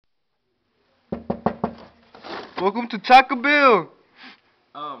Welcome to Taco Bell.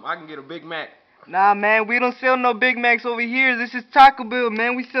 I can get a Big Mac. Nah, man, we don't sell no Big Macs over here. This is Taco Bell,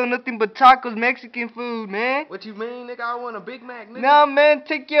 man. We sell nothing but tacos, Mexican food, man. What you mean, nigga? I want a Big Mac, nigga. Nah, man,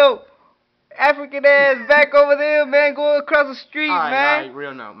 take your African ass back over there, man. Go across the street, man. Alright,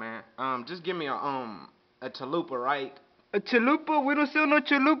 real note, man. Just give me a chalupa, right? A chalupa? We don't sell no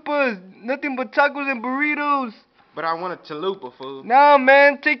chalupas. Nothing but tacos and burritos. But I want a chalupa, fool. Nah,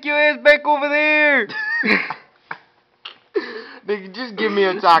 man, take your ass back over there. Nigga, just give me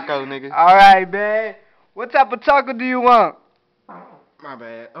a taco, nigga. Alright, man. What type of taco do you want? My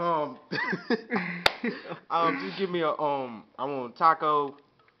bad. Just give me a, I want a taco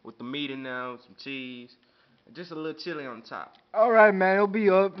with the meat in there, some cheese, and just a little chili on top. Alright, man, it'll be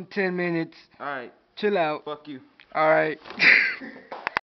up in 10 minutes. Alright. Chill out. Fuck you. Alright.